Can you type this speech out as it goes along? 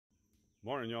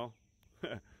Morning, y'all.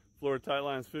 Florida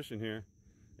Tightlines fishing here,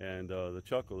 and the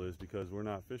chuckle is because we're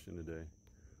not fishing today.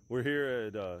 We're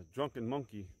here at Drunken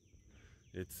Monkey.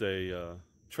 It's a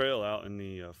trail out in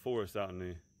the forest, out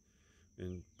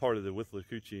in part of the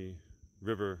Withlacoochee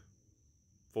River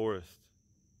Forest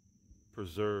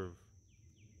Preserve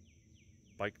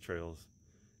bike trails.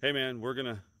 Hey man, we're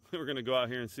gonna go out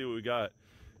here and see what we got.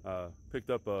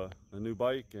 Picked up a new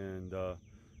bike, and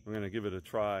we're gonna give it a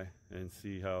try and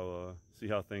see how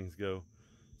things go,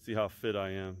 see how fit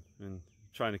I am, and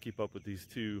trying to keep up with these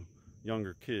two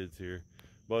younger kids here.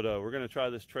 But we're gonna try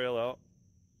this trail out,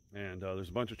 and there's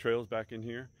a bunch of trails back in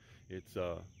here. It's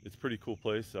a pretty cool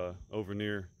place over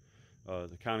near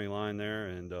the county line there,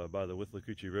 and by the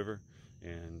Withlacoochee River,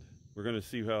 and we're gonna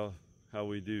see how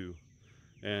we do.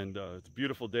 And it's a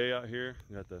beautiful day out here.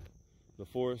 We got the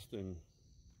forest and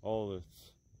all of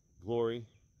its glory,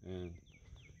 and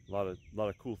a lot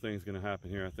of cool things going to happen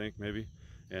here, I think, maybe.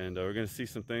 And we're going to see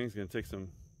some things, going to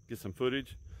get some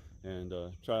footage, and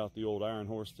try out the old Iron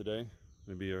Horse today.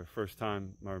 It'll be our first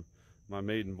time, my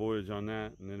maiden voyage on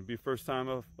that, and it'll be first time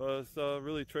of us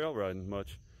really trail riding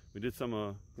much. We did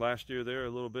some last year there a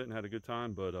little bit and had a good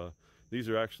time, but these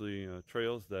are actually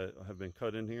trails that have been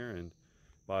cut in here and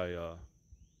by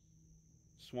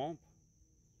Swamp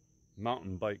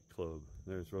Mountain Bike Club.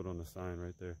 There's wrote on the sign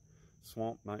right there.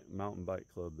 Swamp Mountain Bike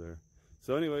Club there.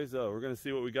 So anyways, we're gonna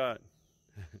see what we got.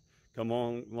 Come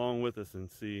on along with us and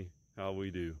see how we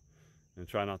do, and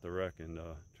try not to wreck, and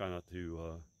try not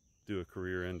to do a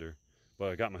career ender.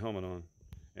 But I got my helmet on,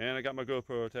 and I got my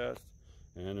GoPro attached,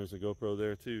 and there's a GoPro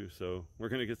there too, so we're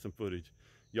gonna get some footage.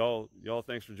 Y'all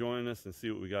thanks for joining us, and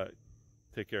see what we got.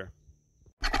 Take care.